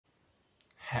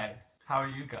Hey, how are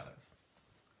you guys?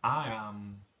 I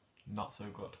am not so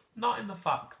good. Not in the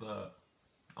fact that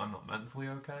I'm not mentally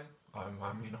okay. I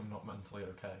mean, I'm not mentally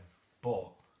okay. But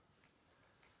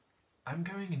I'm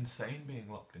going insane being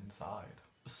locked inside.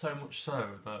 So much so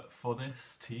that for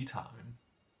this tea time,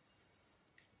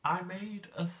 I made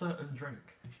a certain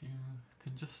drink. If you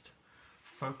can just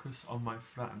focus on my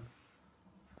friend.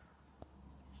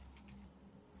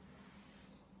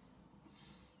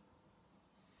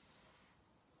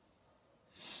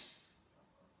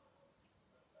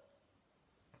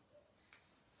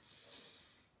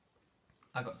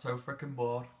 I got so freaking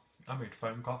bored, I made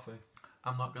foam coffee.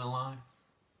 I'm not gonna lie,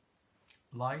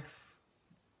 life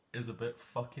is a bit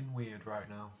fucking weird right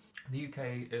now. The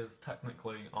UK is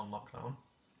technically on lockdown.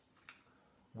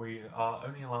 We are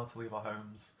only allowed to leave our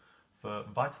homes for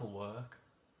vital work,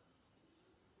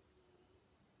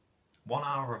 1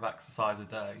 hour of exercise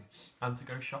a day, and to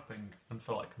go shopping and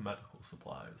for like medical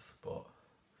supplies, but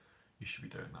you should be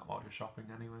doing that while you're shopping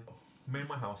anyway. Me and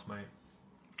my housemate,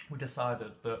 we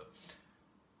decided that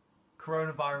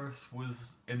coronavirus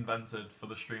was invented for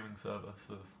the streaming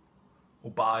services,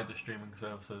 or by the streaming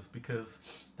services, because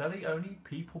they're the only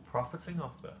people profiting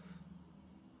off this.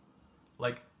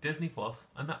 Like Disney Plus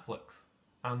and Netflix,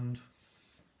 and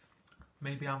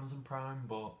maybe Amazon Prime,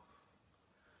 but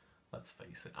let's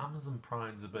face it, Amazon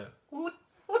Prime's a bit what?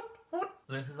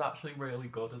 This is actually really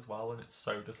good as well, and it's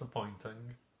so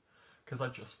disappointing because I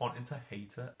just wanted to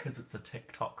hate it because it's a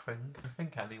TikTok thing. I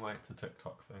think anyway it's a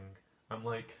TikTok thing. I'm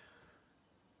like,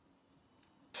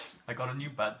 I got a new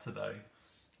bed today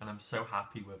and I'm so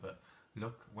happy with it.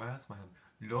 Look, where's my hand?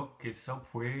 Look, it's so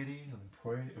pretty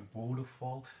and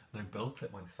beautiful, and I built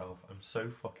it myself. I'm so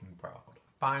fucking proud.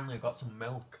 Finally I got some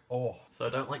milk. Oh, so I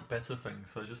don't like bitter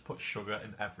things, so I just put sugar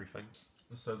in everything.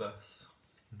 So this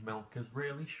milk is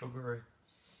really sugary.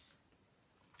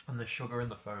 And there's sugar in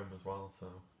the foam as well, so.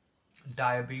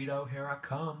 Diabeto, here I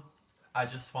come. I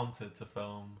just wanted to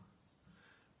film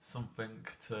something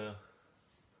to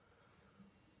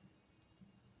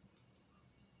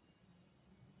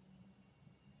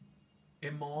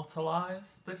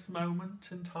immortalize this moment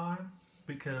in time,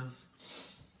 because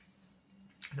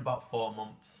in about 4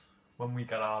 months, when we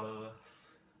get out of this,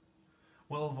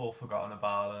 we'll have all forgotten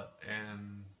about it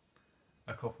in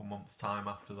a couple months' time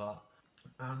after that.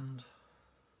 And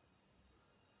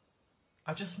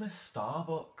I just miss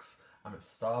Starbucks. I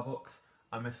miss Starbucks.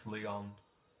 I miss Leon,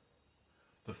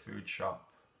 the food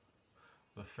shop,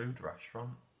 the food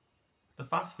restaurant, the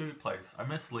fast food place. I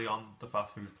miss Leon, the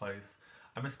fast food place.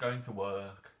 I miss going to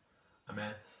work. I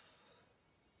miss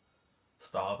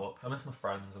Starbucks. I miss my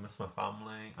friends. I miss my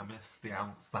family. I miss the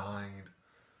outside.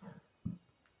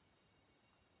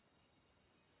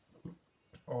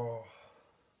 Oh,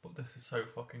 but this is so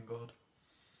fucking good.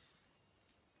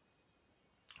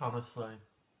 Honestly,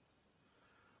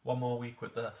 1 more week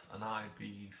with this and I'd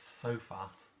be so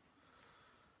fat.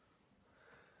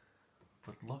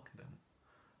 But look at him.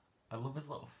 I love his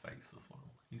little face as well.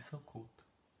 He's so cute.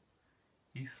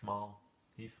 He's small.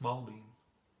 He's small bean.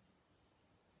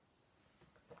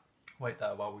 Wait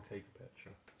there while we take a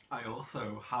picture. I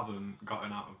also haven't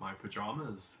gotten out of my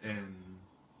pyjamas in,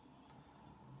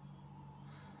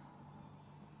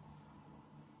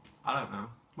 I don't know.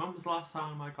 When was the last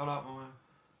time I got out of my...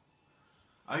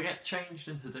 I get changed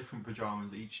into different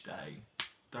pyjamas each day.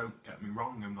 Don't get me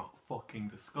wrong, I'm not fucking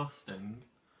disgusting.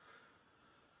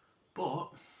 But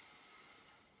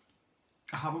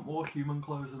I haven't worn human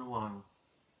clothes in a while.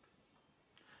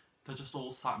 They're just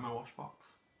all sat in my wash box.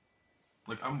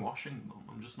 Like, I'm washing them,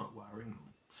 I'm just not wearing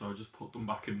them. So I just put them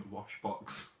back in the wash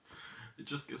box. It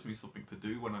just gives me something to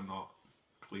do when I'm not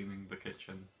cleaning the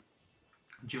kitchen.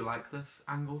 Do you like this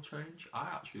angle change?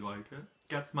 I actually like it.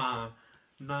 Gets my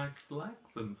nice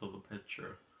legs into the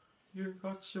picture. You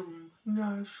got some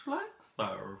nice legs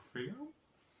there, Theo.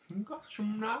 You got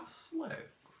some nice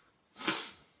legs.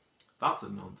 That's a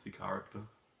noncy character.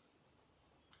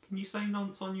 Can you say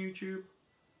nonce on YouTube?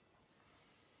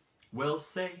 We'll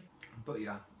see. But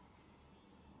yeah.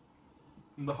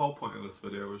 The whole point of this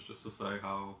video was just to say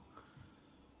how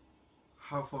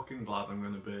fucking glad I'm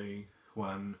gonna be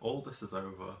when all this is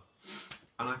over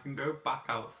and I can go back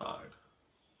outside.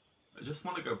 I just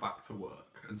want to go back to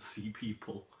work and see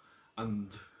people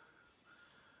and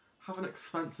have an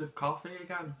expensive coffee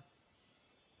again.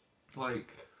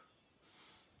 Like,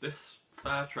 this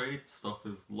fair trade stuff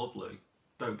is lovely,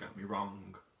 don't get me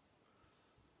wrong,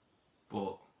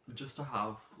 but just to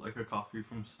have like a coffee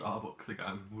from Starbucks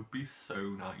again would be so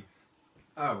nice.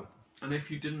 Oh, and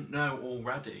if you didn't know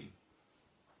already,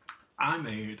 I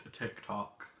made a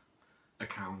TikTok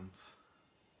account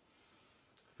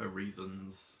for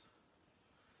reasons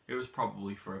It was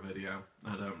probably for a video,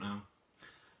 I don't know.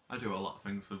 I do a lot of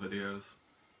things for videos,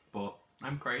 but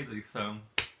I'm crazy, so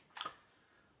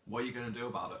what are you gonna do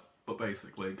about it? But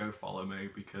basically, go follow me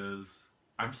because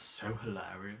I'm so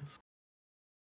hilarious.